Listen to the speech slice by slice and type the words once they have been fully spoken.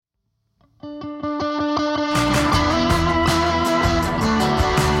Hey,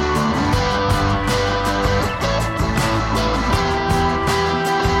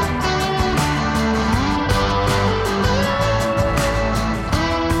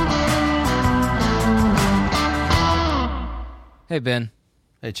 Ben.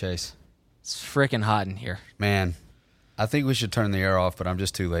 Hey, Chase. It's freaking hot in here. Man, I think we should turn the air off, but I'm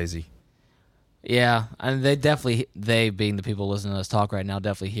just too lazy. Yeah, and they being the people listening to us talk right now,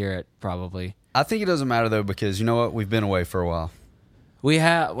 definitely hear it, probably. I think it doesn't matter, though, because you know what? We've been away for a while. We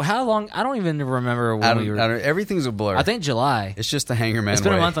have, how long? I don't even remember when we were. Everything's a blur. I think July. It's just the hanger man. It's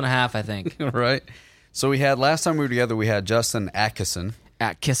been way. a month and a half, I think. Right? So last time we were together, we had Justin Atkinson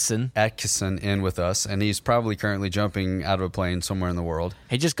in with us, and he's probably currently jumping out of a plane somewhere in the world.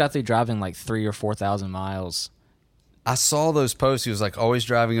 He just got through driving like 3,000 or 4,000 miles. I saw those posts. He was like always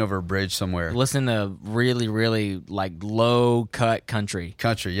driving over a bridge somewhere. Listening to really, really like low cut country.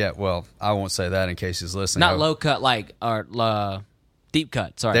 Country, yeah. Well, I won't say that in case he's listening. Not low cut, like deep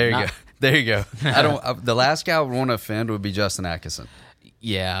cut. Sorry. There you go. There you go. The last guy I would want to offend would be Justin Atkinson.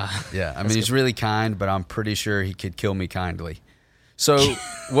 Yeah. Yeah. I mean, he's really kind, but I'm pretty sure he could kill me kindly. So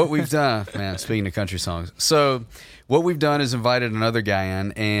what we've done, man, speaking of country songs, so what we've done is invited another guy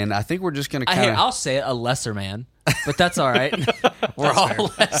in, and I think we're just going to kind of... I'll say it, a lesser man, but that's all right. We're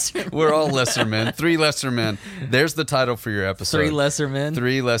all lesser men. We're all lesser men. 3 lesser men. There's the title for your episode. 3 lesser men?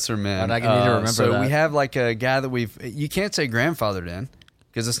 3 lesser men. I need to remember so that. we have like a guy that you can't say grandfathered in,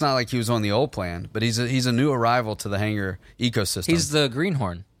 because it's not like he was on the old plan, but he's a new arrival to the hanger ecosystem. He's the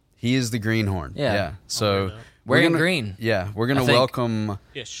greenhorn. He is the greenhorn. Yeah. So... Wearing green. Yeah, we're going to welcome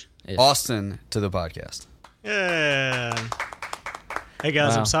Ish. Austin to the podcast. Yeah. Hey,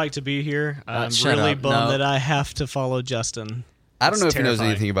 guys, I'm psyched to be here. I'm shut really up. bummed No. that I have to follow Justin. I don't know if he knows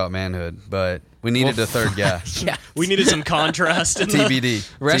terrifying. anything about manhood, but we needed a third guy. Yeah. We needed some contrast. In TBD.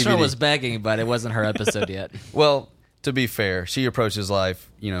 Restaurant TBD. was begging, but it wasn't her episode yet. Well, to be fair, she approaches life,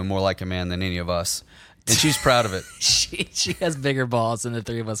 more like a man than any of us. And she's proud of it. She has bigger balls than the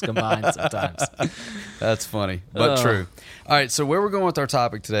 3 of us combined sometimes. That's funny, but true. All right, so where we're going with our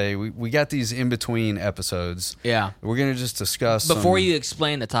topic today, we got these in-between episodes. Yeah. We're going to just discuss Before you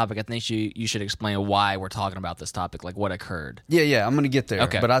explain the topic, I think you should explain why we're talking about this topic, like what occurred. Yeah, I'm going to get there.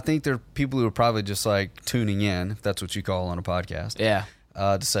 Okay. But I think there are people who are probably just like tuning in, if that's what you call on a podcast. Yeah.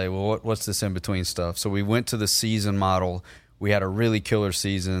 To say, well, what's this in-between stuff? So we went to the season model. We had a really killer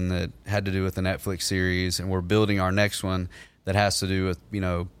season that had to do with the Netflix series, and we're building our next one that has to do with,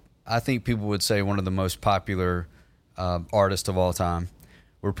 I think people would say one of the most popular artists of all time.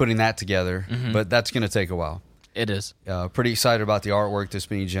 We're putting that together, but that's going to take a while. It is. Pretty excited about the artwork that's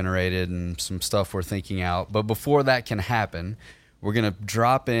being generated and some stuff we're thinking out. But before that can happen, we're going to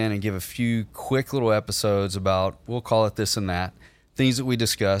drop in and give a few quick little episodes about, we'll call it this and that, things that we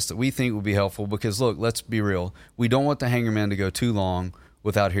discussed that we think will be helpful, because look, let's be real. We don't want the Hangerman to go too long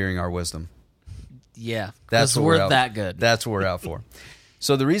without hearing our wisdom. Yeah. That's what we're that good. That's what we're out for.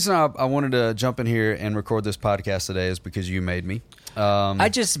 So the reason I wanted to jump in here and record this podcast today is because you made me. I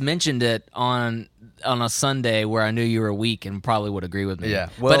just mentioned it on a Sunday where I knew you were weak and probably would agree with me. Yeah.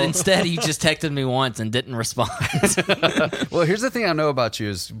 But instead, you just texted me once and didn't respond. Well, here's the thing I know about you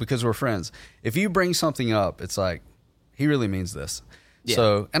is because we're friends. If you bring something up, it's like, he really means this. Yeah.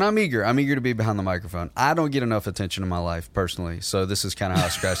 So, and I'm eager to be behind the microphone. I don't get enough attention in my life personally, so this is kind of how I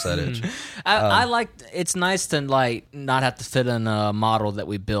scratch that itch. I like, it's nice to like not have to fit in a model that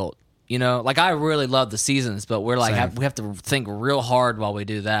we built. Like I really love the seasons, but we're like, we have to think real hard while we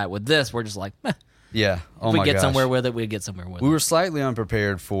do that. With this, we're just like, yeah. Oh if we my get gosh. somewhere with it, we get somewhere with it. We were slightly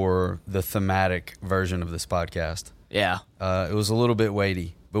unprepared for the thematic version of this podcast. Yeah. It was a little bit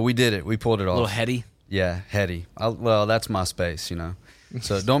weighty, but we did it. We pulled it off. A little heady. Yeah, heady. Well, that's my space,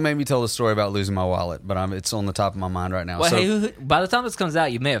 So don't make me tell the story about losing my wallet, but it's on the top of my mind right now. Well, so, hey, by the time this comes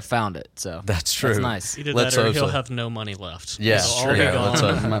out, you may have found it. So that's true. That's nice. Either Let's that or hope he'll so. have no money left. Yeah, It'll all true. be Yeah, gone.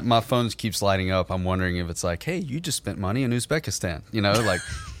 let's hope. My phone keeps lighting up. I'm wondering if it's like, hey, you just spent money in Uzbekistan. Like,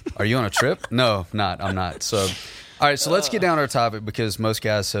 are you on a trip? No, I'm not. So, all right, so let's get down to our topic, because most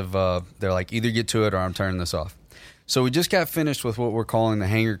guys have, they're like, either get to it or I'm turning this off. So we just got finished with what we're calling the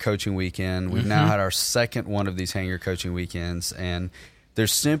Hanger Coaching Weekend. We've now had our second one of these Hanger Coaching Weekends, and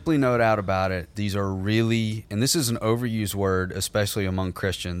there's simply no doubt about it. These are really, and this is an overused word, especially among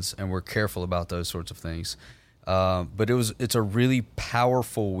Christians, and we're careful about those sorts of things. But it's a really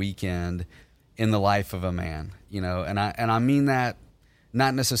powerful weekend in the life of a man, and I mean that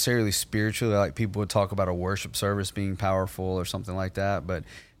not necessarily spiritually, like people would talk about a worship service being powerful or something like that, but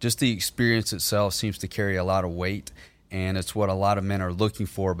just the experience itself seems to carry a lot of weight, and it's what a lot of men are looking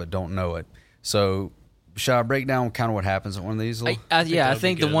for but don't know it. So should I break down kind of what happens at one of these? I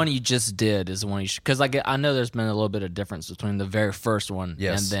think the one you just did is the one you should, because I know there's been a little bit of difference between the very first one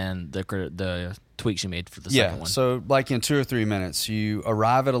and then the tweaks you made for the second one. So like in 2 or 3 minutes, you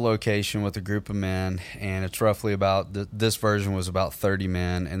arrive at a location with a group of men, and it's roughly about, this version was about 30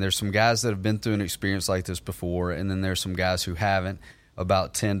 men, and there's some guys that have been through an experience like this before, and then there's some guys who haven't,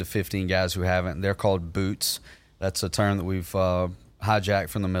 about 10 to 15 guys who haven't. They're called boots. That's a term that we've hijacked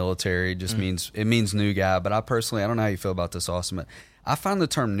from the military. It just means new guy. But I don't know how you feel about this, Austin, but I find the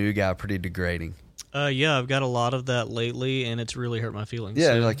term new guy pretty degrading. Yeah, I've got a lot of that lately, and it's really hurt my feelings.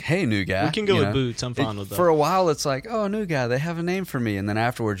 Yeah, you're like, hey, new guy. We can go with boots. I'm fine with that. For a while, it's like, oh, new guy. They have a name for me. And then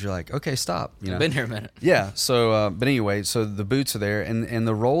afterwards, you're like, okay, stop. I've been here a minute. Yeah. So, but anyway, so the boots are there. And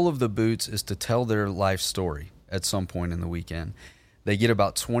the role of the boots is to tell their life story at some point in the weekend. They get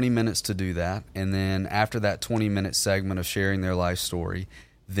about 20 minutes to do that. And then after that 20-minute segment of sharing their life story,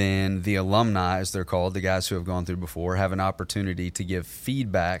 then the alumni, as they're called, the guys who have gone through before, have an opportunity to give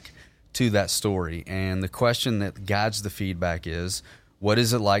feedback to that story. And the question that guides the feedback is, what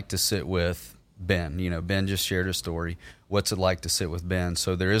is it like to sit with Ben? Ben just shared a story. What's it like to sit with Ben?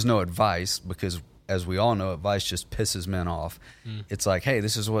 So there is no advice, because as we all know, advice just pisses men off. It's like, hey,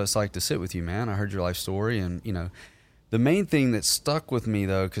 this is what it's like to sit with you, man. I heard your life story. And, the main thing that stuck with me,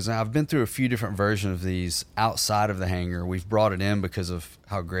 though, because I've been through a few different versions of these outside of the hangar. We've brought it in because of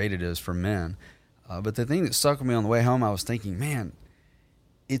how great it is for men. But the thing that stuck with me on the way home, I was thinking, man,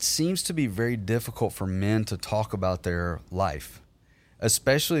 it seems to be very difficult for men to talk about their life,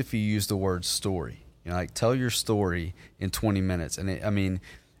 especially if you use the word story. Like, tell your story in 20 minutes. And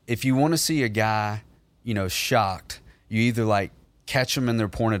if you want to see a guy, shocked, you either like catch them in their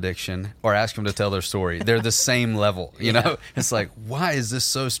porn addiction or ask them to tell their story. They're the same level, know? It's like, why is this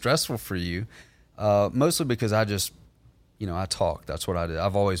so stressful for you? Mostly because I just, I talk. That's what I do.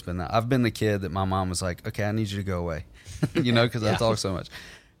 I've always been that. I've been the kid that my mom was like, okay, I need you to go away, because I talk so much.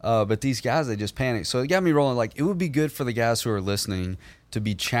 But these guys, they just panic. So it got me rolling. Like, it would be good for the guys who are listening to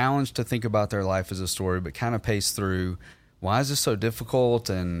be challenged to think about their life as a story, but kind of pace through, why is this so difficult?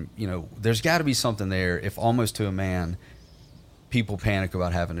 And, there's got to be something there if almost to a man people panic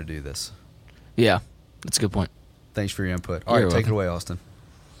about having to do this. Yeah, that's a good point. Thanks for your input. All right, take it away, Austin.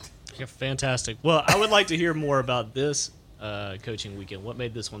 Yeah, fantastic. Well, I would like to hear more about this coaching weekend. What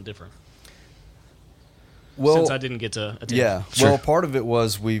made this one different? Well, since I didn't get to attend. Yeah, well, part of it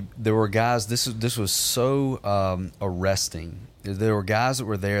was there were guys. This was so arresting. There were guys that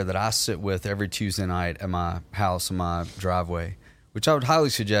were there that I sit with every Tuesday night at my house in my driveway, which I would highly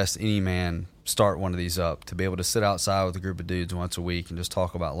suggest any man start one of these up, to be able to sit outside with a group of dudes once a week and just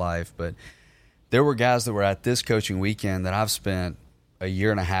talk about life. But there were guys that were at this coaching weekend that I've spent a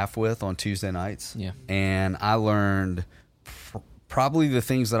year and a half with on Tuesday nights. Yeah. And I learned probably the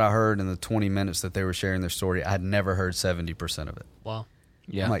things that I heard in the 20 minutes that they were sharing their story. I had never heard 70% of it. Wow.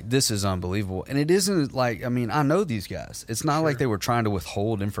 Yeah. I'm like, this is unbelievable. And it isn't like, I know these guys. It's not like they were trying to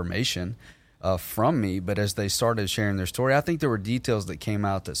withhold information from me, but as they started sharing their story, I think there were details that came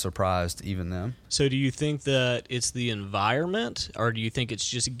out that surprised even them. So do you think that it's the environment, or do you think it's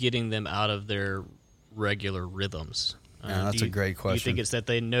just getting them out of their regular rhythms? That's a great question. Do you think it's that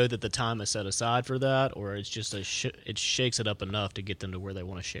they know that the time is set aside for that, or it's just it shakes it up enough to get them to where they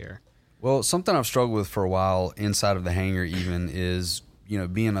want to share? Well, something I've struggled with for a while inside of the hangar even is,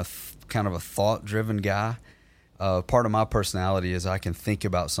 being a kind of a thought-driven guy. Part of my personality is I can think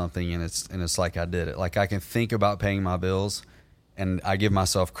about something and it's like I did it. Like, I can think about paying my bills and I give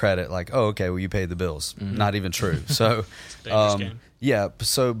myself credit, like, oh, okay, well, you paid the bills. Mm-hmm. Not even true. So, yeah.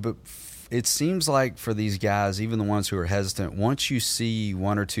 So, but it seems like for these guys, even the ones who are hesitant, once you see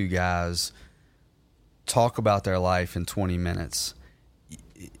one or two guys talk about their life in 20 minutes,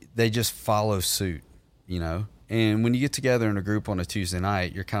 they just follow suit, And when you get together in a group on a Tuesday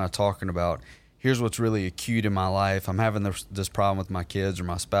night, you're kind of talking about, here's what's really acute in my life. I'm having this problem with my kids or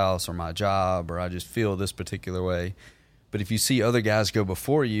my spouse or my job, or I just feel this particular way. But if you see other guys go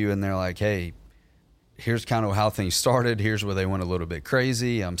before you and they're like, hey, here's kind of how things started. Here's where they went a little bit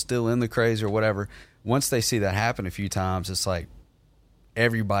crazy. I'm still in the crazy or whatever. Once they see that happen a few times, it's like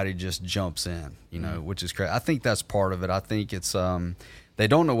everybody just jumps in, which is crazy. I think that's part of it. I think it's they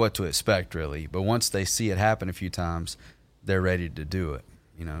don't know what to expect really, but once they see it happen a few times, they're ready to do it.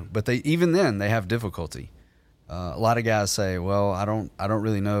 But even then they have difficulty. A lot of guys say, well, I don't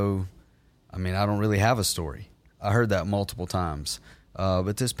really know. I don't really have a story. I heard that multiple times.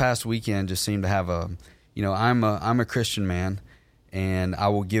 But this past weekend just seemed to have I'm a Christian man, and I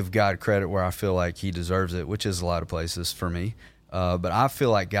will give God credit where I feel like he deserves it, which is a lot of places for me. But I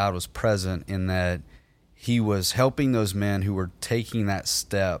feel like God was present in that he was helping those men who were taking that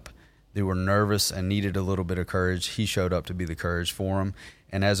step they were nervous and needed a little bit of courage. He showed up to be the courage for them.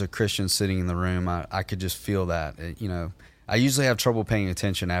 And as a Christian sitting in the room, I could just feel that. I usually have trouble paying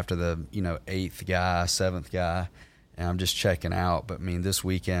attention after the, 8th guy, 7th guy, and I'm just checking out. But, this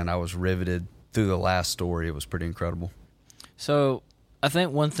weekend I was riveted through the last story. It was pretty incredible. So I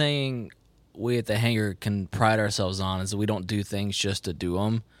think one thing we at the Hangar can pride ourselves on is that we don't do things just to do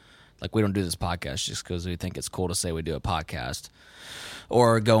them. Like, we don't do this podcast just because we think it's cool to say we do a podcast,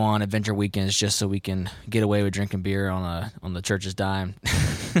 or go on adventure weekends just so we can get away with drinking beer on the church's dime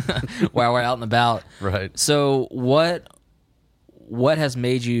while we're out and about. Right. So what has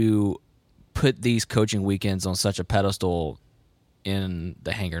made you put these coaching weekends on such a pedestal in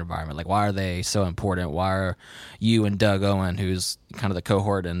the Hangar environment? Like, why are they so important? Why are you and Doug Owen, who's kind of the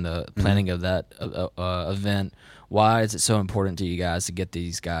cohort in the planning of that event, why is it so important to you guys to get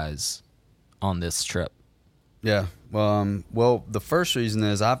these guys on this trip? Yeah. Well, the first reason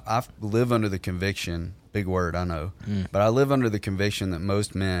is I live under the conviction, big word, I know, but I live under the conviction that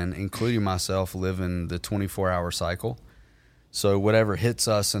most men, including myself, live in the 24-hour cycle. So whatever hits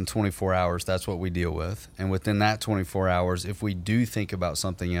us in 24 hours, that's what we deal with. And within that 24 hours, if we do think about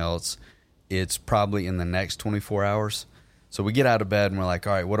something else, it's probably in the next 24 hours. So we get out of bed and we're like,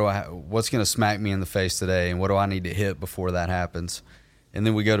 all right, what's going to smack me in the face today, and what do I need to hit before that happens? And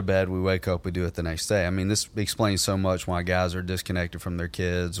then we go to bed, we wake up, we do it the next day. This explains so much why guys are disconnected from their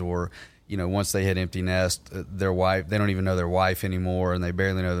kids, or once they hit empty nest, their wife, they don't even know their wife anymore, and they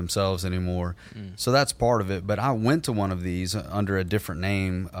barely know themselves anymore. So that's part of it. But I went to one of these under a different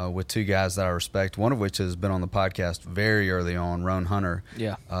name with two guys that I respect, one of which has been on the podcast very early on, Roan Hunter,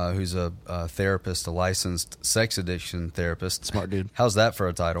 who's a therapist, a licensed sex addiction therapist. Smart dude. How's that for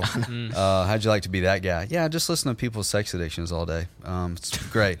a title? How'd you like to be that guy? Yeah, just listen to people's sex addictions all day. It's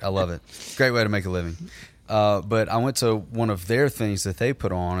great. I love it. Great way to make a living. But I went to one of their things that they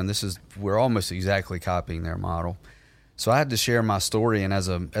put on, and we're almost exactly copying their model. So I had to share my story, and as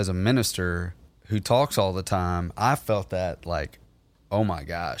a minister who talks all the time, I felt that like, oh my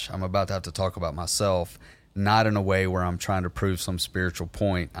gosh, I'm about to have to talk about myself, not in a way where I'm trying to prove some spiritual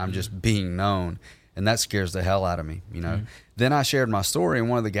point. I'm just being known, and that scares the hell out of me, Then I shared my story, and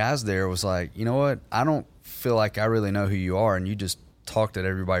one of the guys there was like, you know what, I don't feel like I really know who you are, and you just talked at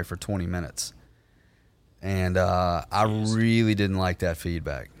everybody for 20 minutes. And I really didn't like that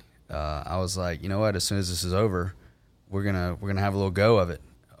feedback. I was like, you know what? As soon as this is over, we're gonna have a little go of it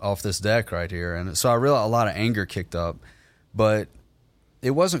off this deck right here. And so I realized a lot of anger kicked up, but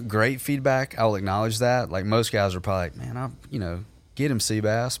it wasn't great feedback. I'll acknowledge that. Like, most guys are probably like, man, get him,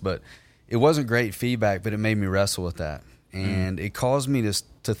 Seabass. But it wasn't great feedback, but it made me wrestle with that, and it caused me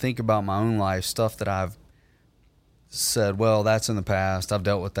to think about my own life, stuff that I've said, well, that's in the past. I've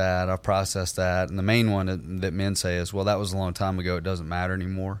dealt with that. I've processed that. And the main one that men say is, well, that was a long time ago. It doesn't matter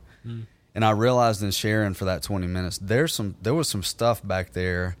anymore. And I realized in sharing for that 20 minutes, there was some stuff back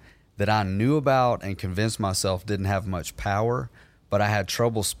there that I knew about and convinced myself didn't have much power, but I had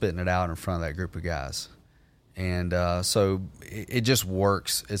trouble spitting it out in front of that group of guys. And so it just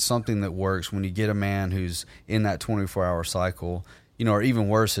works. It's something that works when you get a man who's in that 24-hour cycle, or even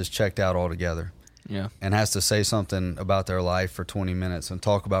worse, has checked out altogether. Yeah. And has to say something about their life for 20 minutes and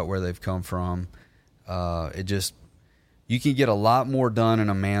talk about where they've come from. You can get a lot more done in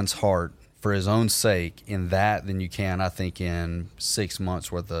a man's heart for his own sake in that than you can, I think, in 6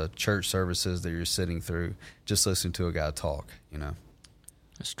 months worth of church services that you're sitting through just listening to a guy talk,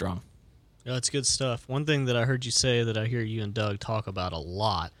 That's strong. Yeah, that's good stuff. One thing that I heard you say that I hear you and Doug talk about a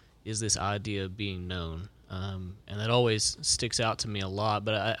lot is this idea of being known. And that always sticks out to me a lot.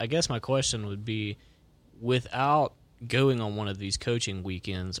 But I guess my question would be, without going on one of these coaching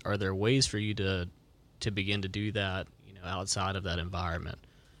weekends, are there ways for you to begin to do that, outside of that environment?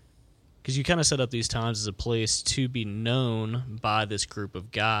 Because you kind of set up these times as a place to be known by this group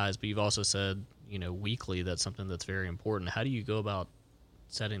of guys, but you've also said, weekly, that's something that's very important. How do you go about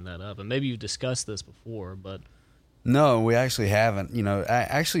setting that up? And maybe you've discussed this before, but... No, we actually haven't.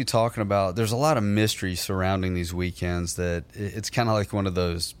 Actually talking about, there's a lot of mystery surrounding these weekends that it's kind of like one of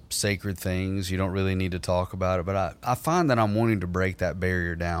those sacred things. You don't really need to talk about it. But I find that I'm wanting to break that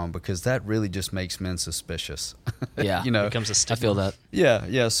barrier down, because that really just makes men suspicious. Yeah, it becomes a stigma. I feel that.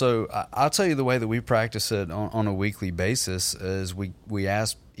 Yeah. So I'll tell you the way that we practice it on a weekly basis is we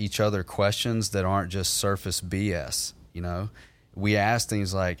ask each other questions that aren't just surface BS. We ask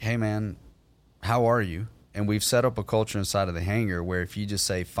things like, hey, man, how are you? And we've set up a culture inside of the Hangar where if you just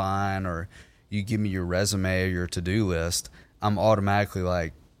say fine, or you give me your resume or your to-do list, I'm automatically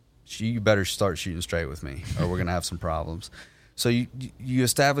like, you better start shooting straight with me, or we're going to have some problems. So you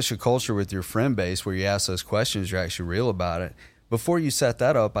establish a culture with your friend base where you ask those questions, you're actually real about it. before you set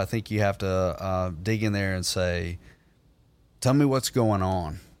that up, I think you have to dig in there and say, tell me what's going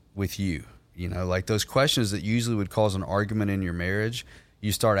on with you. You know, like those questions that usually would cause an argument in your marriage,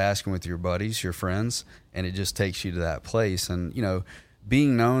 you start asking with your buddies, your friends, and it just takes you to that place. And, you know,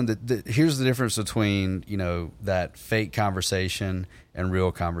 being known that here's the difference between, you know, that fake conversation and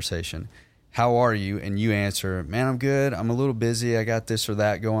real conversation. How are you? And you answer, man, I'm good. I'm a little busy. I got this or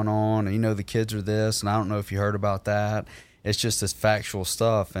that going on. And, you know, the kids are this, and I don't know if you heard about that. It's just this factual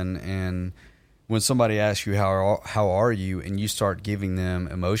stuff. And when somebody asks you, how are you? And you start giving them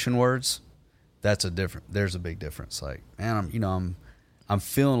emotion words, there's a big difference. Like, man, I'm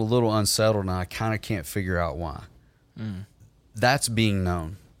feeling a little unsettled and I kind of can't figure out why. That's being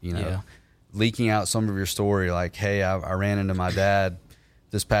known, you know, leaking out some of your story. Like, hey, I ran into my dad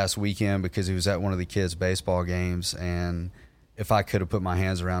this past weekend because he was at one of the kids' baseball games. And if I could have put my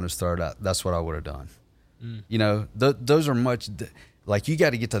hands around his throat, that's what I would have done. You know, those are like, you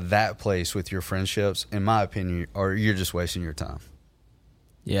got to get to that place with your friendships, in my opinion, or you're just wasting your time.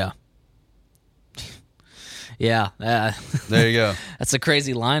 Yeah. Yeah. There you go. That's a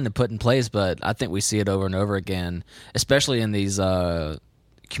crazy line to put in place, but I think we see it over and over again, especially in these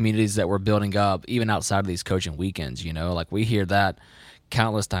communities that we're building up, even outside of these coaching weekends. You know, like we hear that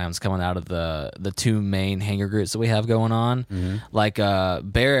countless times coming out of the two main hanger groups that we have going on. Mm-hmm. Like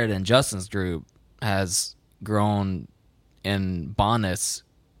Barrett and Justin's group has grown in bondness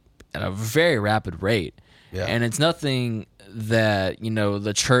at a very rapid rate. Yeah. And it's nothing that, you know,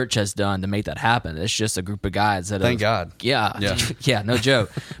 the church has done to make that happen. It's just a group of guys that Thank God. Yeah. Yeah, no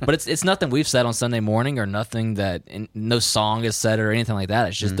joke. But it's nothing we've said on Sunday morning, or nothing that no song is said or anything like that.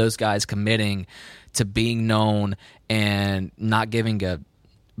 It's just those guys committing to being known and not giving a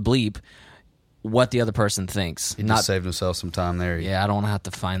bleep what the other person thinks. He just saved himself some time there. Yeah, I don't want to have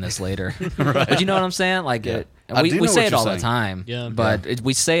to find this later. Right. But you know what I'm saying? Like we say it all the time. Yeah. But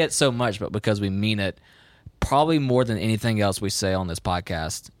we say it so much, but because we mean it. Probably more than anything else we say on this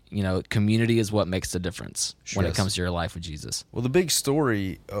podcast, you know, community is what makes the difference when it comes to your life with Jesus. Well, the big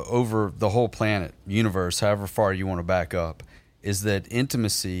story over the whole planet, universe, however far you want to back up, is that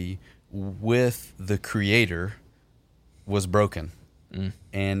intimacy with the Creator was broken.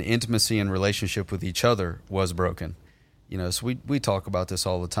 And intimacy and relationship with each other was broken. You know, so we talk about this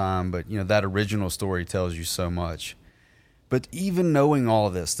all the time, but, you know, that original story tells you so much. But even knowing all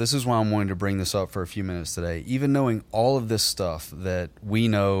of this is why I'm wanting to bring this up for a few minutes today. Even knowing all of this stuff that we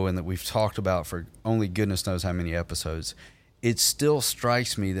know and that we've talked about for only goodness knows how many episodes, it still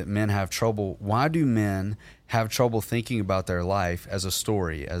strikes me that men have trouble. Why do men have trouble thinking about their life as a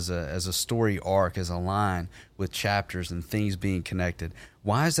story, as a story arc, as a line with chapters and things being connected?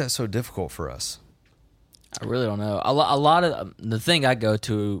 Why is that so difficult for us? I really don't know. A lot of the thing I go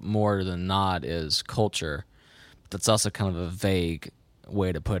to more than not is culture. That's also kind of a vague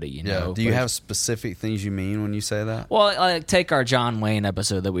way to put it, you know. Do you have specific things you mean when you say that? Well, like take our John Wayne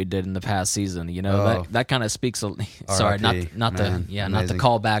episode that we did in the past season. You know, that kind of speaks. Sorry, not the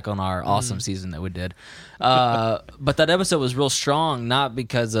call back on our awesome season that we did. But that episode was real strong, not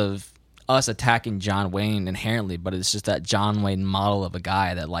because of us attacking John Wayne inherently, but it's just that John Wayne model of a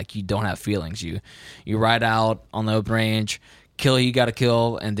guy that, like, you don't have feelings. You ride out on the open range. Kill you got to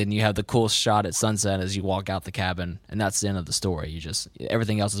kill, and then you have the cool shot at sunset as you walk out the cabin, and that's the end of the story.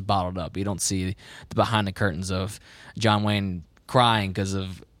 Everything else is bottled up. You don't see the behind the curtains of John Wayne crying because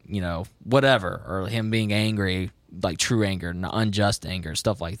of, you know, whatever, or him being angry, like true anger, unjust anger,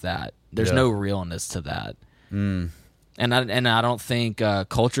 stuff like that. There's no realness to that. And I don't think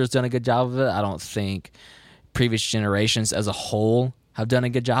culture has done a good job of it. I don't think previous generations as a whole have done a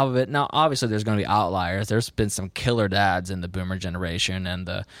good job of it. Now, obviously, there's going to be outliers. There's been some killer dads in the boomer generation and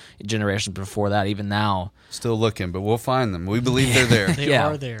the generation before that, even now. Still looking, but we'll find them. We believe they're there. They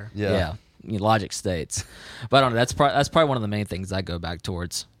are there. Yeah. Logic states. But I don't know. That's probably one of the main things I go back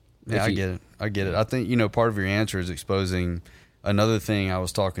towards. Yeah, I get it. I think, you know, part of your answer is exposing another thing I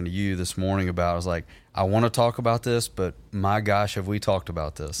was talking to you this morning about. I was like, I want to talk about this, but my gosh, have we talked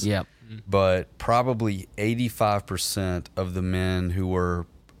about this? Yep. But probably 85% of the men who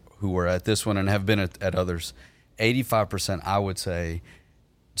were at this one and have been at others, 85%, I would say,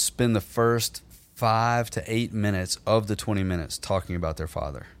 spend the first 5 to 8 minutes of the 20 minutes talking about their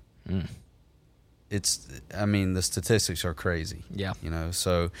father. The statistics are crazy. Yeah. You know,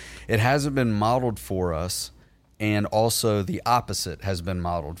 so it hasn't been modeled for us, and also the opposite has been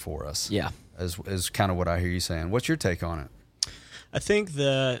modeled for us. Yeah. Is kind of what I hear you saying. What's your take on it? I think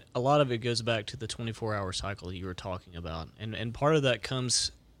that a lot of it goes back to the 24-hour cycle you were talking about. And part of that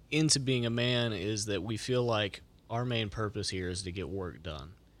comes into being a man is that we feel like our main purpose here is to get work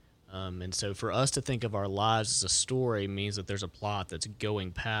done. And so for us to think of our lives as a story means that there's a plot that's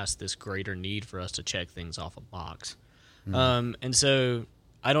going past this greater need for us to check things off a box. And so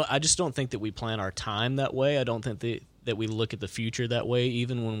I just don't think that we plan our time that way. I don't think that we look at the future that way.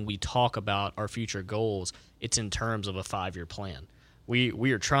 Even when we talk about our future goals, it's in terms of a 5-year plan.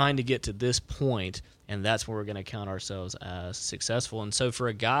 We are trying to get to this point, and that's where we're going to count ourselves as successful. And so for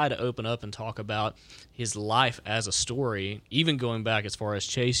a guy to open up and talk about his life as a story, even going back as far as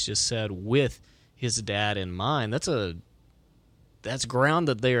Chase just said, with his dad in mind, that's ground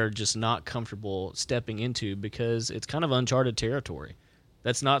that they are just not comfortable stepping into, because it's kind of uncharted territory.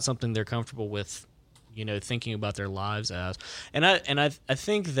 That's not something they're comfortable with, thinking about their lives as. And I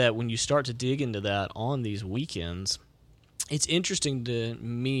think that when you start to dig into that on these weekends, it's interesting to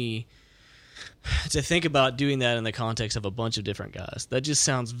me to think about doing that in the context of a bunch of different guys. That just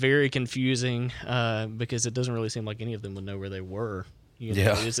sounds very confusing, because it doesn't really seem like any of them would know where they were.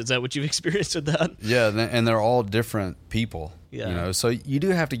 Yeah. Is that what you've experienced with that? Yeah, and they're all different people. Yeah. So you do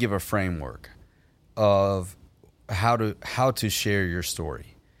have to give a framework of how to share your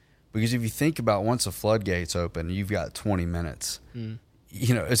story. Because if you think about, once the floodgates open, you've got 20 minutes.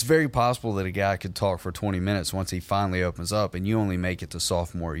 It's very possible that a guy could talk for 20 minutes once he finally opens up, and you only make it to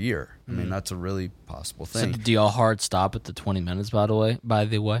sophomore year. I mean, that's a really possible thing. So do y'all hard stop at the 20 minutes, by the way?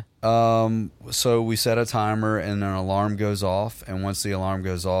 So we set a timer, and an alarm goes off, and once the alarm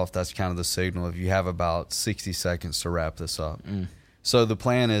goes off, that's kind of the signal of you have about 60 seconds to wrap this up. So the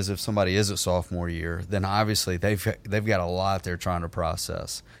plan is, if somebody is at sophomore year, then obviously they've got a lot they're trying to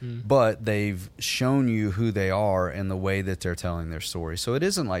process, but they've shown you who they are and the way that they're telling their story. So it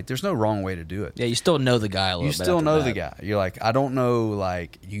isn't like, there's no wrong way to do it. Yeah, you still know the guy a little bit. You still know the guy. You're like, I don't know,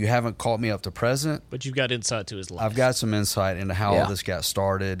 like, you haven't caught me up to present, But you've got insight to his life. I've got some insight into how all this got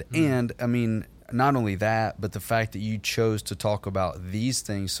started. And I mean, not only that, but the fact that you chose to talk about these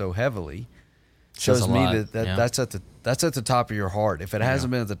things so heavily shows me that's at the top of your heart. If it hasn't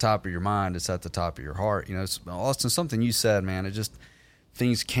been at the top of your mind, it's at the top of your heart. Austin, something you said, man,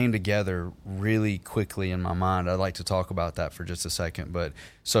 things came together really quickly in my mind. I'd like to talk about that for just a second. But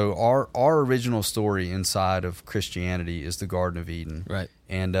so our original story inside of Christianity is the Garden of Eden. Right.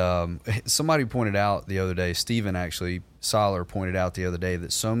 And somebody pointed out the other day, Stephen actually, Seiler pointed out the other day,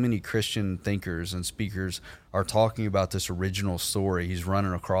 that so many Christian thinkers and speakers are talking about this original story. He's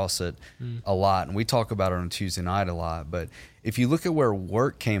running across it a lot, and we talk about it on Tuesday night a lot. But if you look at where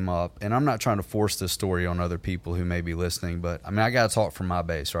work came up, and I'm not trying to force this story on other people who may be listening, but I mean, I got to talk from my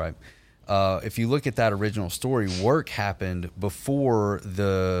base, right? If you look at that original story, work happened before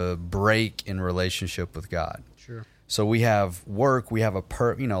the break in relationship with God. Sure. So we have work, we have a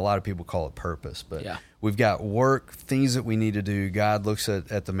lot of people call it purpose, but we've got work, things that we need to do. God looks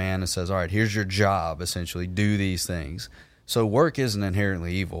at the man and says, all right, here's your job, essentially, do these things. So work isn't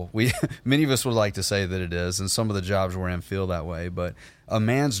inherently evil. Many of us would like to say that it is, and some of the jobs we're in feel that way, but a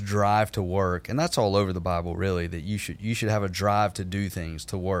man's drive to work, and that's all over the Bible, really, that you should have a drive to do things,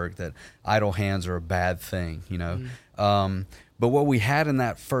 to work, that idle hands are a bad thing, But what we had in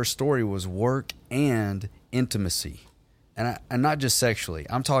that first story was work and intimacy, and not just sexually.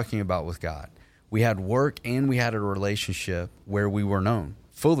 I'm talking about with God. We had work and we had a relationship where we were known,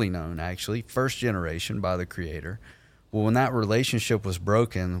 fully known, actually, first generation by the Creator. Well, when that relationship was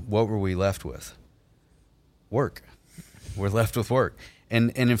broken, what were we left with? Work. We're left with work. And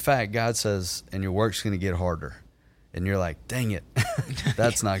in fact, God says, and your work's going to get harder. And you're like, dang it,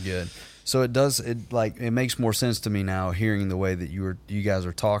 that's not good. So it makes more sense to me now, hearing the way that you guys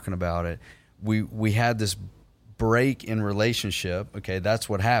are talking about it. We had this break in relationship. Okay, that's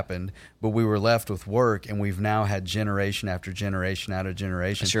what happened. But we were left with work, and we've now had generation after generation out of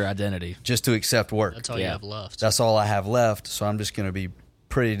generation. That's your identity. Just to accept work. That's all you have left. That's all I have left. So I'm just going to be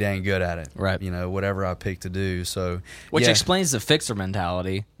pretty dang good at it. Right. Whatever I pick to do. So which explains the fixer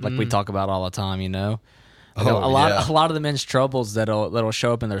mentality, like we talk about all the time. A Oh, lot of the men's troubles that'll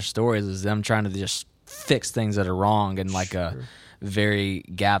show up in their stories is them trying to just fix things that are wrong in like a very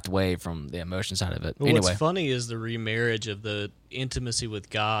gapped way from the emotion side of it. Well, anyway, what's funny is the remarriage of the intimacy with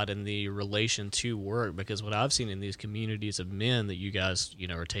God and the relation to work, because what I've seen in these communities of men that you guys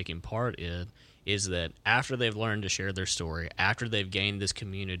are taking part in is that after they've learned to share their story, after they've gained this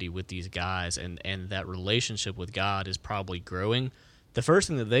community with these guys, and that relationship with God is probably growing, the first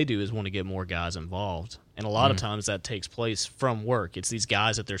thing that they do is want to get more guys involved. And a lot of times that takes place from work. It's these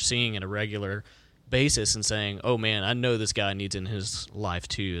guys that they're seeing on a regular basis and saying, oh man, I know this guy needs in his life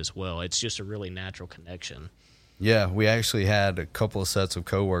too as well. It's just a really natural connection. Yeah, we actually had a couple of sets of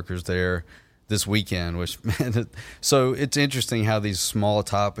coworkers there this weekend, which, man, so it's interesting how these small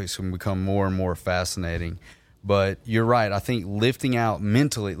topics can become more and more fascinating. But you're right. I think lifting out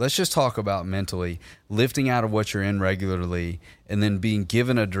mentally, let's just talk about mentally, lifting out of what you're in regularly and then being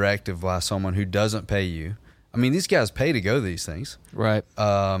given a directive by someone who doesn't pay you. I mean, these guys pay to go to these things. Right.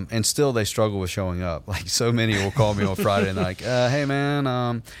 And still they struggle with showing up. Like so many will call me on Friday and they're like, hey, man,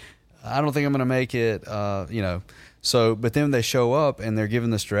 I don't think I'm going to make it, So, but then they show up and they're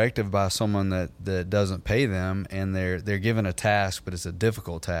given this directive by someone that doesn't pay them, and they're given a task, but it's a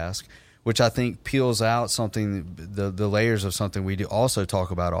difficult task, which I think peels out something, the layers of something we do also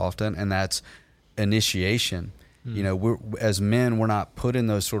talk about often, and that's initiation. We're, as men, we're not put in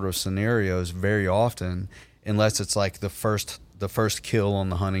those sort of scenarios very often, unless it's like the first kill on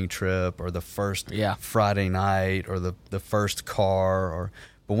the hunting trip, or the first Friday night, or the first car,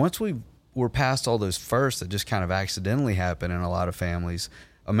 but once we're past all those firsts that just kind of accidentally happen in a lot of families,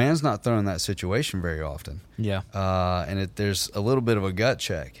 a man's not thrown in that situation very often. Yeah. And there's a little bit of a gut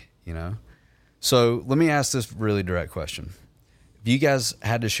check, So let me ask this really direct question. If you guys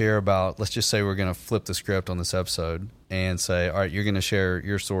had to share about, let's just say we're going to flip the script on this episode and say, all right, you're going to share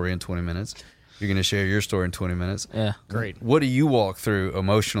your story in 20 minutes. You're going to share your story in 20 minutes. Yeah. Great. What do you walk through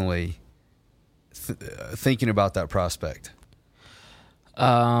emotionally thinking about that prospect?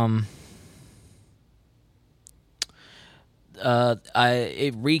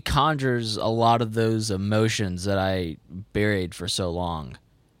 It reconjures a lot of those emotions that I buried for so long,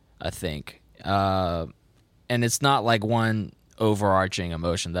 I think. And it's not like one overarching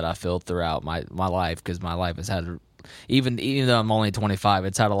emotion that I feel throughout my life, because my life has had, even though I'm only 25,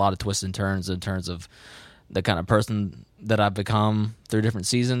 it's had a lot of twists and turns in terms of the kind of person that I've become through different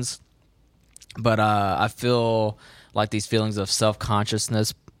seasons. But I feel like these feelings of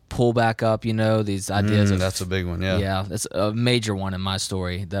self-consciousness pull back up, these ideas of... That's a big one, yeah. Yeah, that's a major one in my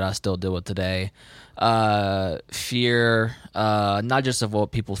story that I still deal with today. Fear, not just of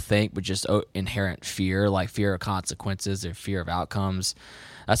what people think, but just inherent fear, like fear of consequences or fear of outcomes.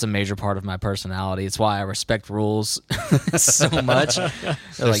 That's a major part of my personality. It's why I respect rules so much.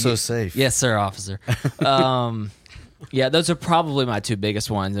 They're so safe. Yes, sir, officer. Yeah, those are probably my two biggest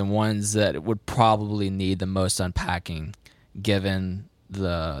ones, and ones that would probably need the most unpacking, given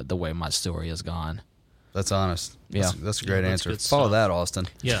the way my story has gone. That's honest. Yeah. That's a great answer. Good Follow stuff. that, Austin.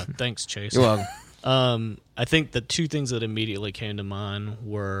 Yeah, thanks, Chase. You're welcome. I think the two things that immediately came to mind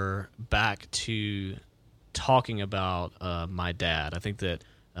were back to talking about my dad. I think that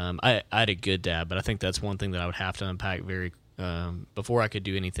I had a good dad, but I think that's one thing that I would have to unpack before I could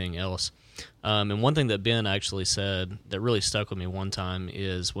do anything else. And one thing that Ben actually said that really stuck with me one time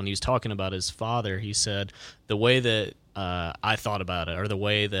is when he was talking about his father, he said, the way that I thought about it, or the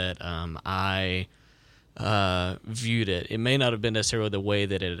way that I viewed it, it may not have been necessarily the way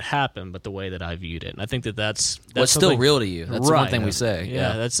that it had happened, but the way that I viewed it. And I think that's what's still real to you. That's right. the one thing we say.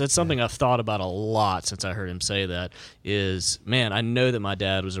 Yeah, that's something I've thought about a lot since I heard him say that. Is, man, I know that my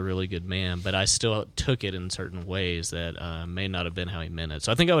dad was a really good man, but I still took it in certain ways that may not have been how he meant it.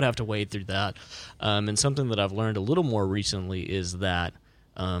 So I think I would have to wade through that. And something that I've learned a little more recently is that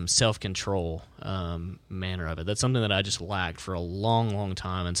self-control manner of it. That's something that I just lacked for a long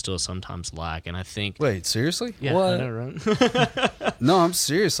time and still sometimes lack. And I think... Wait, seriously? Yeah, What? I know, right? No, I'm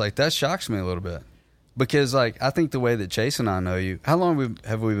serious. Like, that shocks me a little bit. Because, like, I think the way that Chase and I know you... How long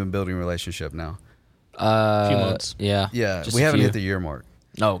have we been building a relationship now? A few months. Yeah. Yeah, Just we a haven't few. hit the year mark.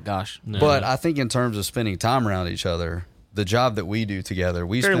 Oh, gosh. No. But I think in terms of spending time around each other, the job that we do together,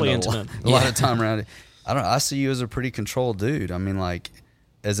 we Fairly spend intimate. a lot of time around it. I see you as a pretty controlled dude. I mean, like...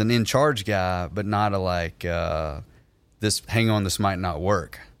 as an in-charge guy, but not this, hang on, this might not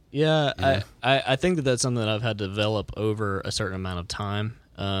work. Yeah, Yeah. I think that's something that I've had to develop over a certain amount of time.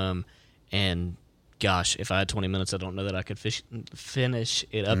 And gosh, if I had 20 minutes, I don't know that I could finish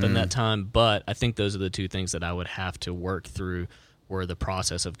it up in that time. But I think those are the two things that I would have to work through, were the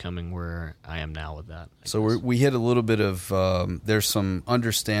process of coming where I am now with that. So we hit a little bit of, there's some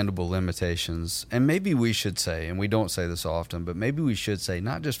understandable limitations, and maybe we should say, and we don't say this often, but maybe we should say,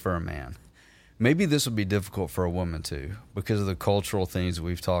 not just for a man. Maybe this would be difficult for a woman too, because of the cultural things that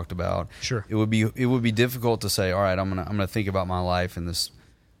we've talked about. Sure. It would be difficult to say, all right, I'm gonna think about my life in this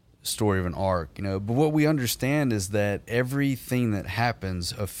story of an arc, But what we understand is that everything that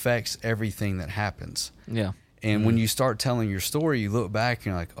happens affects everything that happens. Yeah. And when you start telling your story, you look back and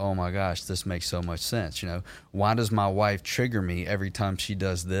you're like, oh my gosh, this makes so much sense. Why does my wife trigger me every time she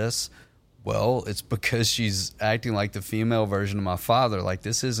does this? Well, it's because she's acting like the female version of my father. Like,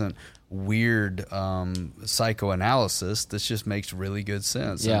 this isn't weird psychoanalysis. This just makes really good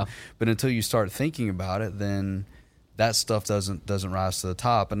sense. Yeah. But until you start thinking about it, then that stuff doesn't rise to the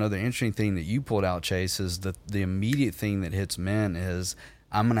top. Another interesting thing that you pulled out, Chase, is that the immediate thing that hits men is,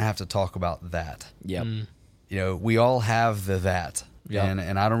 I'm going to have to talk about that. Yep. we all have that. Yeah.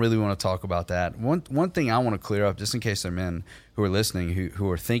 And I don't really want to talk about that. One thing I want to clear up, just in case there are men who are listening who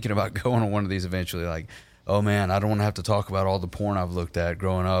are thinking about going on one of these eventually, like, oh man, I don't want to have to talk about all the porn I've looked at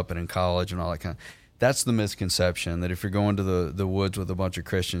growing up and in college and all that kind of. That's the misconception, that if you're going to the woods with a bunch of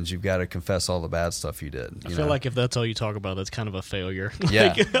Christians, you've got to confess all the bad stuff you did. I feel like if that's all you talk about, that's kind of a failure.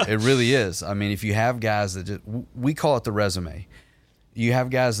 Yeah, it really is. I mean, if you have guys that we call it the resume. You have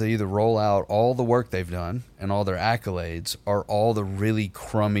guys that either roll out all the work they've done and all their accolades or all the really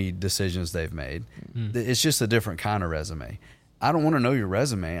crummy decisions they've made. It's just a different kind of resume. I don't want to know your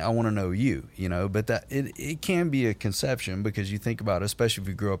resume. I want to know you, but that it can be a conception, because you think about it, especially if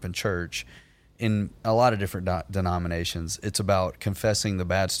you grew up in church, in a lot of different denominations, it's about confessing the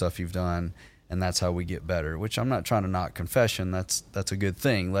bad stuff you've done, and that's how we get better, which I'm not trying to knock confession. That's a good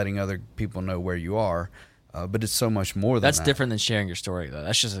thing, letting other people know where you are. But it's so much more than that. That's different than sharing your story, though.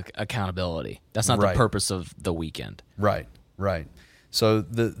 That's just accountability. That's not the purpose of the weekend. Right. So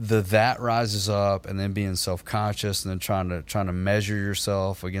that rises up, and then being self-conscious, and then trying to measure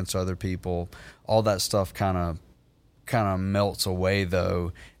yourself against other people. All that stuff kind of melts away,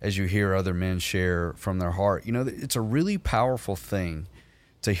 though, as you hear other men share from their heart. It's a really powerful thing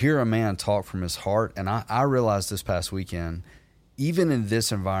to hear a man talk from his heart. And I realized this past weekend, even in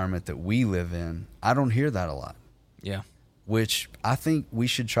this environment that we live in, I don't hear that a lot. Yeah. Which I think we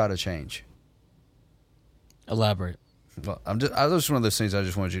should try to change. Elaborate. Well, that's one of those things I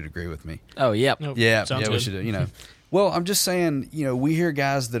just wanted you to agree with me. Oh, yeah. Nope. Yeah, Sounds we good. should, Well, I'm just saying, we hear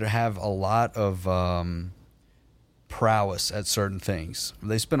guys that have a lot of prowess at certain things.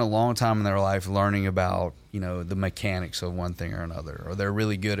 They spend a long time in their life learning about, the mechanics of one thing or another, or they're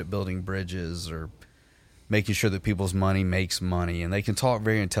really good at building bridges or making sure that people's money makes money, and they can talk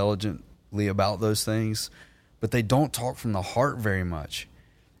very intelligently about those things, but they don't talk from the heart very much.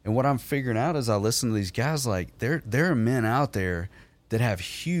 And what I'm figuring out as I listen to these guys, like there are men out there that have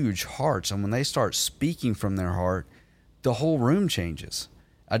huge hearts, and when they start speaking from their heart, the whole room changes.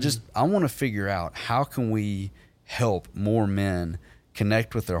 I want to figure out, how can we help more men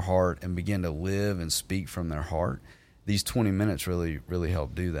connect with their heart and begin to live and speak from their heart? These 20 minutes really, really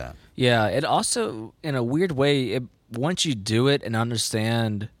help do that. Yeah, it also, in a weird way, once you do it and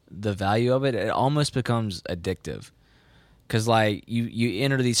understand the value of it, it almost becomes addictive. Because, like, you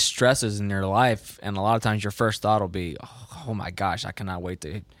enter these stresses in your life, and a lot of times your first thought will be, oh my gosh, I cannot wait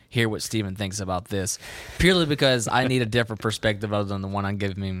to hear what Steven thinks about this, purely because I need a different perspective other than the one I'm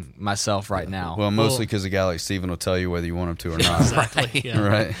giving myself right now. Well, mostly because a guy like Steven will tell you whether you want him to or not. Exactly. Yeah.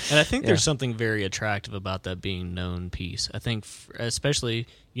 Right. And I think there's something very attractive about that being known piece. I think, especially,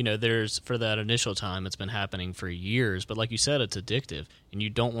 there's, for that initial time, it's been happening for years. But like you said, it's addictive, and you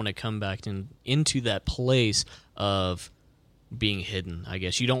don't want to come back into that place of being hidden, I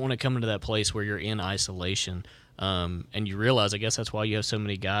guess. You don't want to come into that place where you're in isolation. And you realize, I guess that's why you have so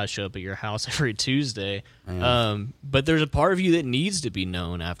many guys show up at your house every Tuesday. But there's a part of you that needs to be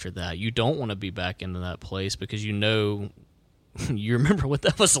known after that. You don't want to be back into that place, because you remember what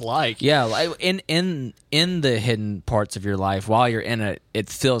that was like. Yeah, like in the hidden parts of your life, while you're in it, it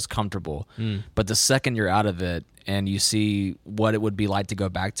feels comfortable. But the second you're out of it and you see what it would be like to go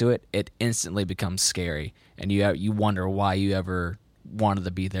back to it, it instantly becomes scary, and you wonder why you ever wanted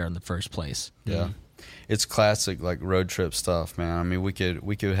to be there in the first place. Yeah. It's classic, like, road trip stuff, man. I mean, we could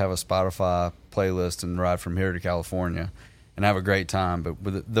have a Spotify playlist and ride from here to California and have a great time.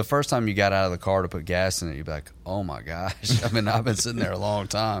 But the first time you got out of the car to put gas in it, you'd be like, oh my gosh. I mean, I've been sitting there a long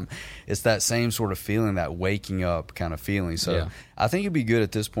time. It's that same sort of feeling, that waking up kind of feeling. So yeah. I think it'd be good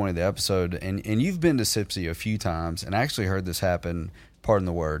at this point of the episode. And you've been to Sipsy a few times and actually heard this happen, pardon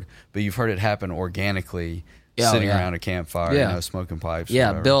the word, but you've heard it happen organically. Sitting around a campfire, smoking pipes.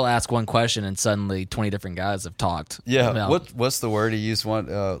 Yeah, Bill asked one question and suddenly 20 different guys have talked. Yeah, what's the word he used?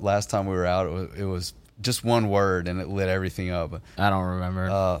 Last time we were out, it was just one word and it lit everything up. I don't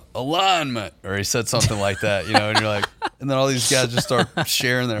remember. Alignment, or he said something like that, and you're like, and then all these guys just start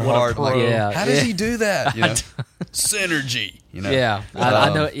sharing their heart. Like, how does he do that? Synergy. Yeah,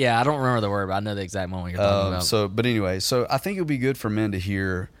 I know. Yeah, I don't remember the word, but I know the exact moment you're talking about. But anyway, I think it would be good for men to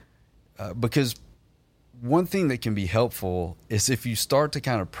hear, because one thing that can be helpful is if you start to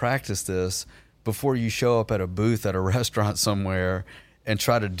kind of practice this before you show up at a booth at a restaurant somewhere and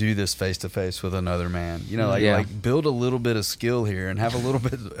try to do this face to face with another man. Like build a little bit of skill here and have a little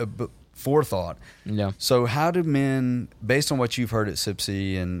bit of forethought. Yeah. So how do men, based on what you've heard at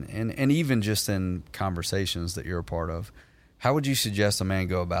Sipsy and even just in conversations that you're a part of, how would you suggest a man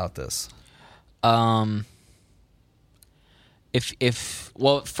go about this?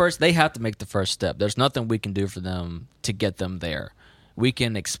 Well, first they have to make the first step. There's nothing we can do for them to get them there. we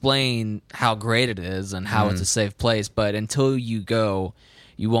can explain how great it is and how it's a safe place, but until you go,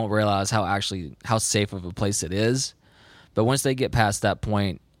 you won't realize how safe of a place it is. But once they get past that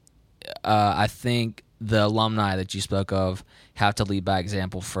point, I think the alumni that you spoke of have to lead by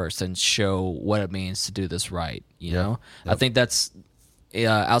example first and show what it means to do this right. You know, I think that's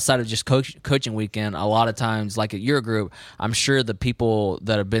outside of just coaching weekend. A lot of times, like at your group, I'm sure the people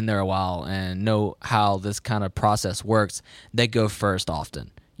that have been there a while and know how this kind of process works, they go first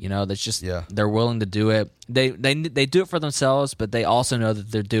often. You know, that's just they're willing to do it. They do it for themselves, but they also know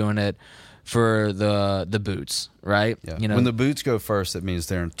that they're doing it for the boots, right? Yeah. You know, When the boots go first, it means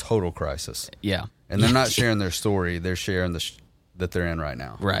they're in total crisis. Yeah. And they're not sharing their story; they're sharing that they're in right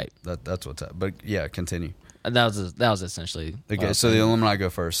now. Right. That's what's up. But yeah, continue. That was essentially okay. So the alumni go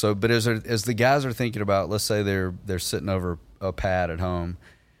first. So, but as the guys are thinking about, let's say they're sitting over a pad at home,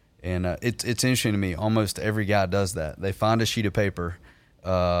 and it's interesting to me. Almost every guy does that. They find a sheet of paper,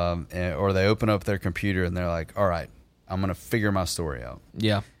 or they open up their computer and they're like, "All right, I'm going to figure my story out."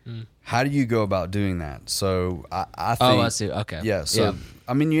 Yeah. How do you go about doing that? So I think. Oh, I see. Okay. Yeah. So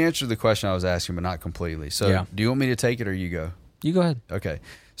I mean, you answered the question I was asking, but not completely. So do you want me to take it or you go? You go ahead. Okay.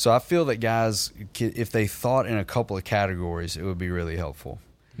 So I feel that guys, if they thought in a couple of categories, it would be really helpful.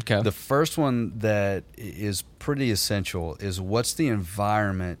 Okay. The first one that is pretty essential is what's the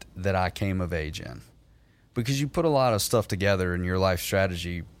environment that I came of age in? Because you put a lot of stuff together in your life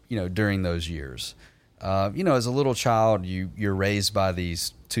strategy, during those years. As a little child, you're raised by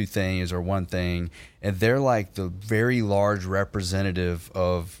these two things or one thing, and they're like the very large representative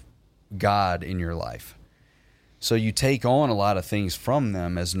of God in your life. So you take on a lot of things from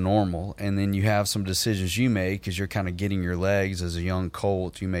them as normal, and then you have some decisions you make because you're kind of getting your legs as a young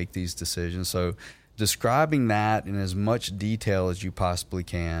colt. You make these decisions. So describing that in as much detail as you possibly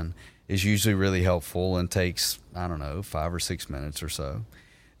can is usually really helpful and takes, 5 or 6 minutes or so.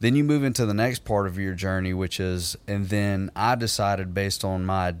 Then you move into the next part of your journey, which is, and then I decided based on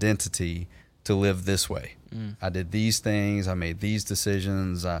my identity to live this way. I did these things. I made these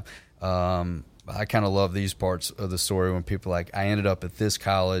decisions. I kind of love these parts of the story when people are like, I ended up at this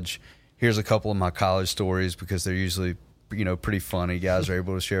college. Here's a couple of my college stories because they're usually, pretty funny. Guys are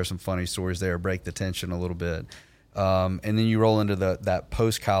able to share some funny stories there, break the tension a little bit. And then you roll into that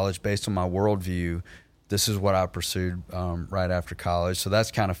post-college based on my worldview. This is what I pursued right after college. So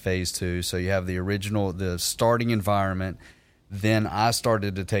that's kind of phase 2. So you have the starting environment. Then I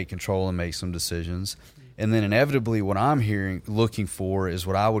started to take control and make some decisions. And then inevitably what I'm looking for is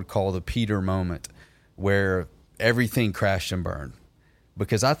what I would call the Peter moment, where everything crashed and burned.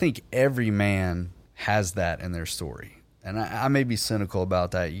 Because I think every man has that in their story. And I may be cynical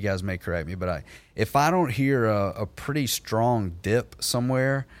about that. You guys may correct me. But if I don't hear a pretty strong dip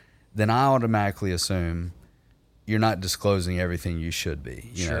somewhere, then I automatically assume you're not disclosing everything you should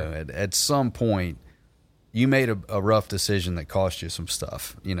be. At some point, you made a rough decision that cost you some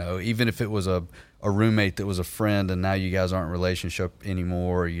stuff. Even if it was a roommate that was a friend and now you guys aren't in a relationship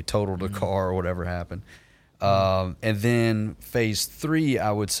anymore, or you totaled a car or whatever happened. And then phase 3,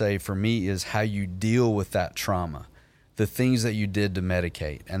 I would say for me, is how you deal with that trauma, the things that you did to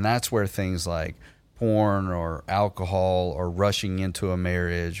medicate. And that's where things like porn or alcohol or rushing into a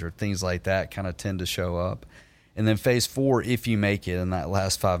marriage or things like that kind of tend to show up. And then phase 4, if you make it in that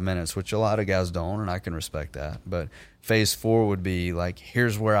last 5 minutes, which a lot of guys don't, and I can respect that. But phase 4 would be like,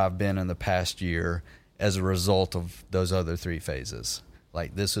 here's where I've been in the past year as a result of those other 3 phases.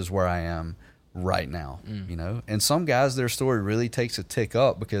 Like, this is where I am right now, And some guys, their story really takes a tick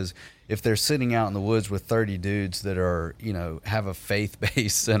up because if they're sitting out in the woods with 30 dudes that are, have a faith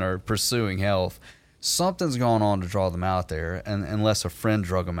base and are pursuing health, something's going on to draw them out there, and unless a friend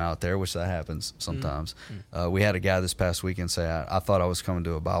drug them out there, which that happens sometimes. We had a guy this past weekend say, I thought I was coming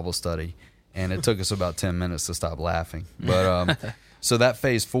to a Bible study, and it took us about 10 minutes to stop laughing. But so that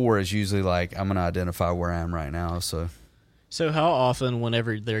phase 4 is usually like, I'm going to identify where I am right now. So how often,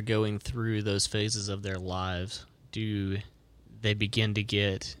 whenever they're going through those phases of their lives, do they begin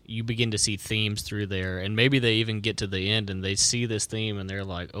to see themes through there, and maybe they even get to the end and they see this theme and they're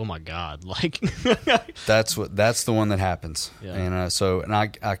like, oh my God, like that's the one that happens. Yeah. And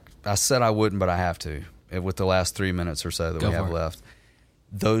I said I wouldn't, but I have to with the last 3 minutes or so that we have left.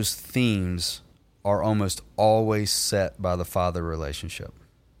 Those themes are almost always set by the father relationship,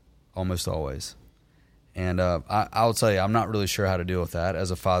 almost always. And I'll tell you, I'm not really sure how to deal with that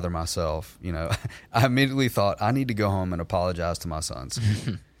as a father myself. I immediately thought I need to go home and apologize to my sons.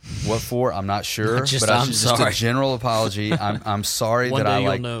 What for? I'm not sure, but I'm just a general apology. I'm sorry that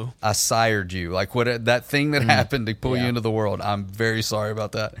I sired you. Like that thing that happened to pull you into the world. I'm very sorry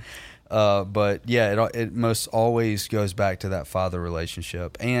about that. But yeah, it most always goes back to that father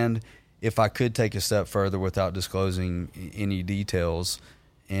relationship. And if I could take a step further without disclosing any details,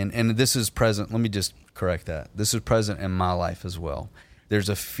 and this is present, let me just correct that. This is present in my life as well. There's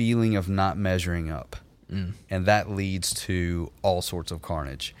a feeling of not measuring up. And that leads to all sorts of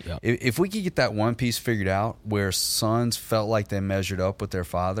carnage. Yep. If we could get that one piece figured out where sons felt like they measured up with their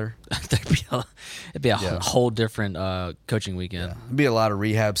father, it'd be a whole different coaching weekend. It'd be a lot of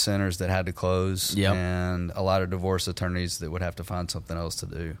rehab centers that had to close, Yep. and a lot of divorce attorneys that would have to find something else to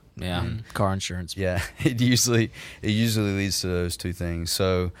do. Yeah, car insurance. Yeah, it usually leads to those two things.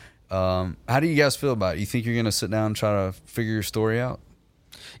 So, how do you guys feel about it? You think you're going to sit down and try to figure your story out?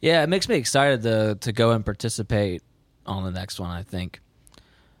 Yeah, it makes me excited to go and participate on the next one. I think,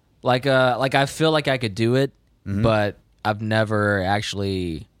 like I feel like I could do it, but I've never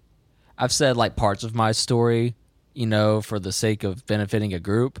actually. I've said like parts of my story, for the sake of benefiting a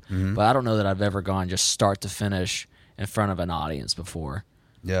group, but I don't know that I've ever gone just start to finish in front of an audience before.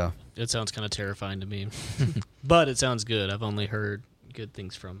 Yeah, It sounds kind of terrifying to me, but it sounds good. I've only heard good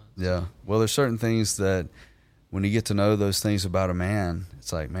things from it. yeah. Well, there's certain things that when you get to know those things about a man,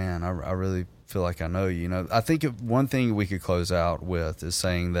 it's like, man, I really feel like I know you. I think one thing we could close out with is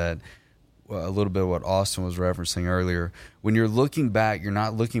saying that a little bit of what Austin was referencing earlier. When you're looking back, you're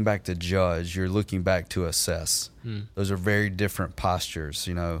not looking back to judge. You're looking back to assess. Those are very different postures.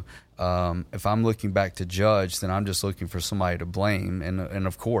 If I'm looking back to judge, then I'm just looking for somebody to blame. And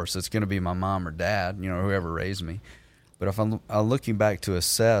of course, it's going to be my mom or dad, whoever raised me. But if I'm looking back to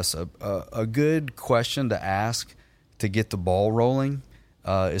assess, a good question to ask to get the ball rolling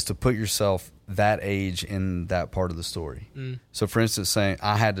is to put yourself that age in that part of the story. So, for instance,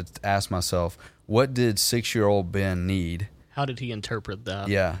 I had to ask myself, what did 6-year-old Ben need? How did he interpret that?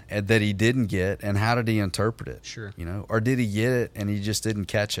 Yeah, and that he didn't get, and how did he interpret it? Sure. Or did he get it and he just didn't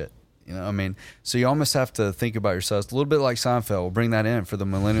catch it? So you almost have to think about yourself. It's a little bit like Seinfeld. We'll bring that in for the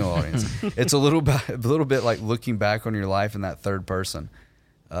millennial audience. It's a little bit like looking back on your life in that third person.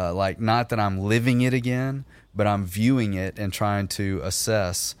 Like, not that I'm living it again, but I'm viewing it and trying to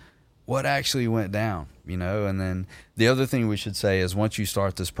assess what actually went down, And then the other thing we should say is once you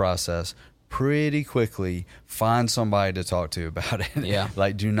start this process, pretty quickly find somebody to talk to about it. Yeah.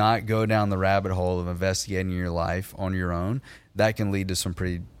 Like, do not go down the rabbit hole of investigating your life on your own. That can lead to some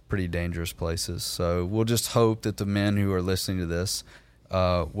pretty dangerous places. So we'll just hope that the men who are listening to this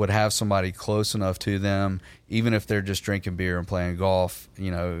would have somebody close enough to them, even if they're just drinking beer and playing golf,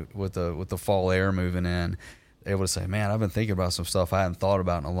 with the fall air moving in, able to say, man, I've been thinking about some stuff I hadn't thought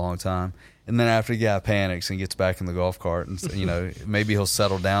about in a long time. And then after the guy panics and gets back in the golf cart, and maybe he'll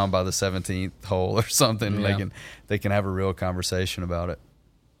settle down by the 17th hole or something. Yeah. And they can have a real conversation about it.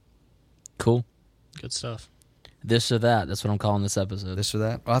 Cool. Good stuff. This or that. That's what I'm calling this episode. This or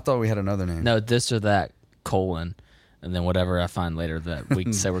that? Oh, I thought we had another name. No, this or that, colon, and then whatever I find later that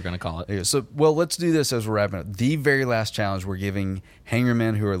we say we're going to call it. Yeah, so, let's do this as we're wrapping up. The very last challenge we're giving hanger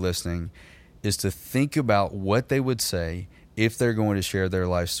men who are listening is to think about what they would say if they're going to share their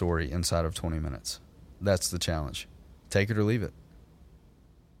life story inside of 20 minutes. That's the challenge. Take it or leave it.